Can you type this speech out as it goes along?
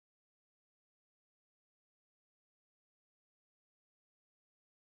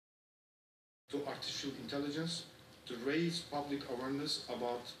to artificial intelligence to raise public awareness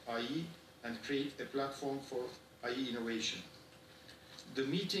about AI and create a platform for AI innovation. The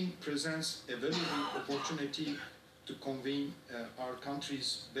meeting presents a valuable opportunity to convene our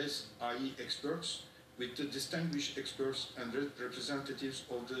country's best AI experts with the distinguished experts and representatives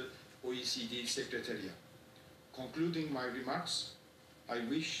of the OECD Secretariat. Concluding my remarks, I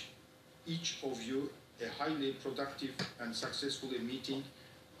wish each of you a highly productive and successful meeting.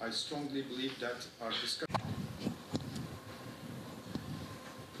 I strongly believe that our discussion.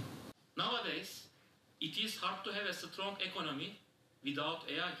 Nowadays, it is hard to have a strong economy without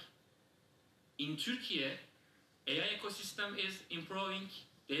AI. In Turkey, AI ecosystem is improving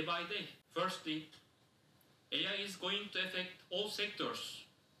day by day. Firstly, AI is going to affect all sectors: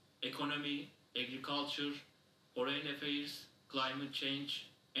 economy, agriculture, foreign affairs, climate change,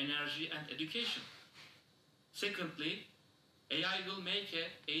 energy and education. Secondly, AI will make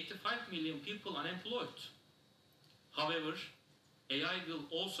 85 million people unemployed. However, AI will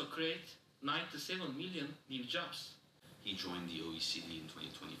also create 97 million new jobs. He joined the OECD in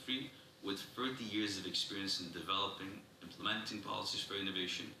 2023 with 30 years of experience in developing, implementing policies for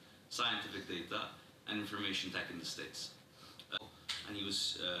innovation, scientific data, and information tech in the States. And he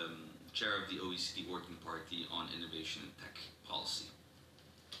was chair of the OECD Working Party on Innovation and Tech Policy.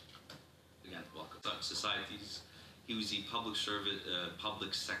 Again, welcome. Societies. He was the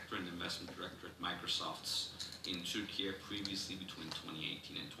public sector and investment director at Microsoft's in Turkey previously between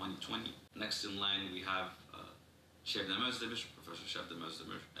 2018 and 2020. Next in line we have Şebnem Özdemir, Professor Şebnem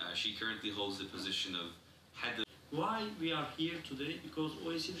Özdemir. She currently holds the position of head of... Why we are here today? Because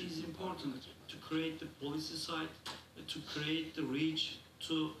OECD is important to create the policy side, to create the reach,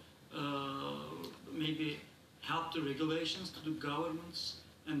 to maybe help the regulations to the governments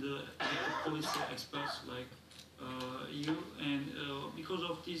and the policy experts like you. And because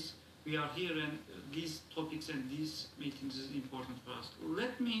of this, we are here, and these topics and these meetings is important for us.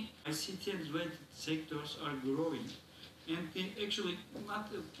 ICT and related sectors are growing, and actually not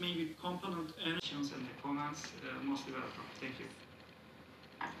maybe component and the comments mostly welcome. Thank you.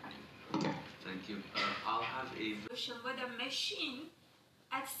 Thank you. I'll have a... With a machine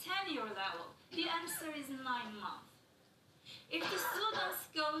at senior level, the answer is 9 months. If the students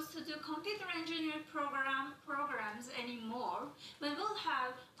goes to the computer engineering programs anymore, we will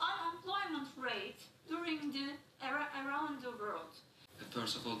have unemployment rate during the around the world.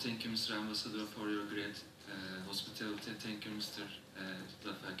 First of all, thank you, Mr. Ambassador, for your great hospitality. Thank you, Mr.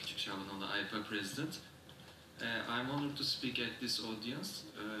 Zafer Küçükşaban, the IPA President. I'm honored to speak at this audience.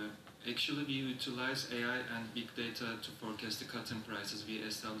 Actually, we utilize AI and big data to forecast the cotton prices. We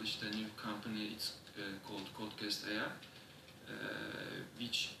established a new company, it's called Codecast AI.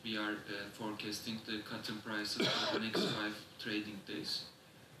 Which we are forecasting the cotton prices for the next 5 trading days.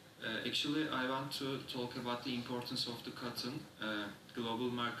 Actually, I want to talk about the importance of the cotton. Global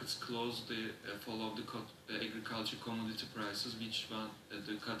markets closely follow the agriculture commodity prices, which one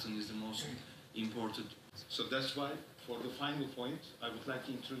the cotton is the most imported. So that's why, for the final point, I would like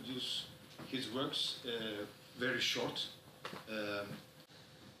to introduce his works, very short.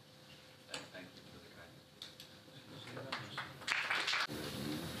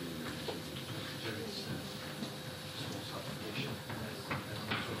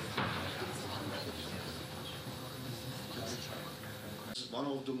 One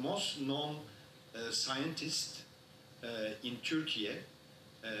of the most known scientists in Turkey,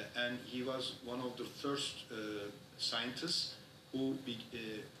 and he was one of the first scientists who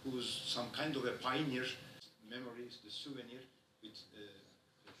was some kind of a pioneer. Memories, the souvenir with.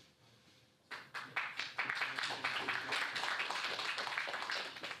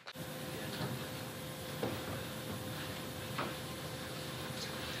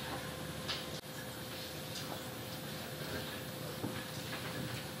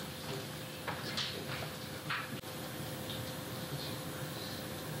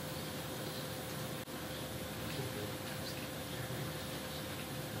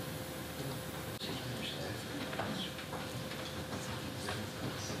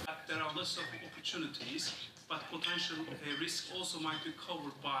 There are lots of opportunities, but potential risk also might be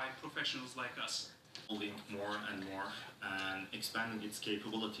covered by professionals like us. Evolving more and more and expanding its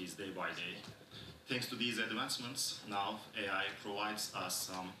capabilities day by day. Thanks to these advancements, now AI provides us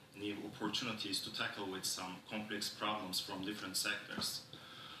some new opportunities to tackle with some complex problems from different sectors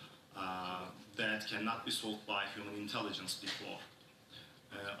that cannot be solved by human intelligence before.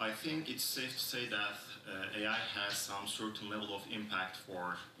 I think it's safe to say that AI has some certain level of impact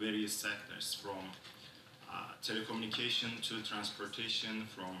for various sectors, from telecommunication to transportation,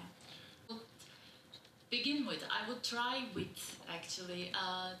 from... begin with, I would try with actually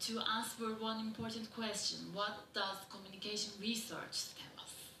to answer one important question. What does communication research tell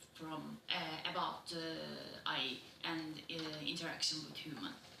us from about AI and interaction with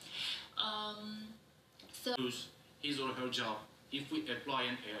human? So lose his or her job if we apply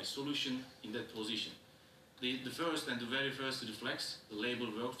an AI solution in that position. The first and the very first reflex, the labor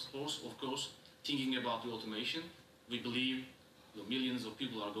workforce, of course, thinking about the automation. We believe millions of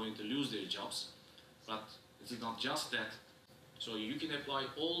people are going to lose their jobs, but it's not just that. So you can apply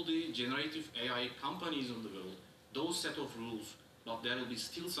all the generative AI companies in the world, those set of rules, but there will be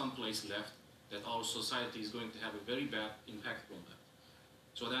still some place left that our society is going to have a very bad impact from that.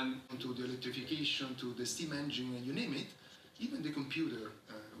 So then, to the electrification, to the steam engine, you name it, even the computer,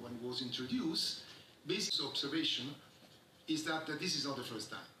 when it was introduced, basic observation is that this is not the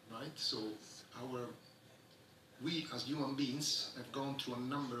first time, right? So we as human beings have gone through a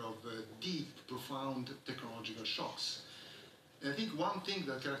number of deep, profound technological shocks. And I think one thing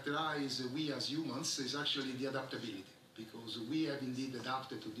that characterizes we as humans is actually the adaptability, because we have indeed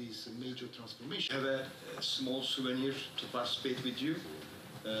adapted to this major transformation. I have a small souvenir to participate with you.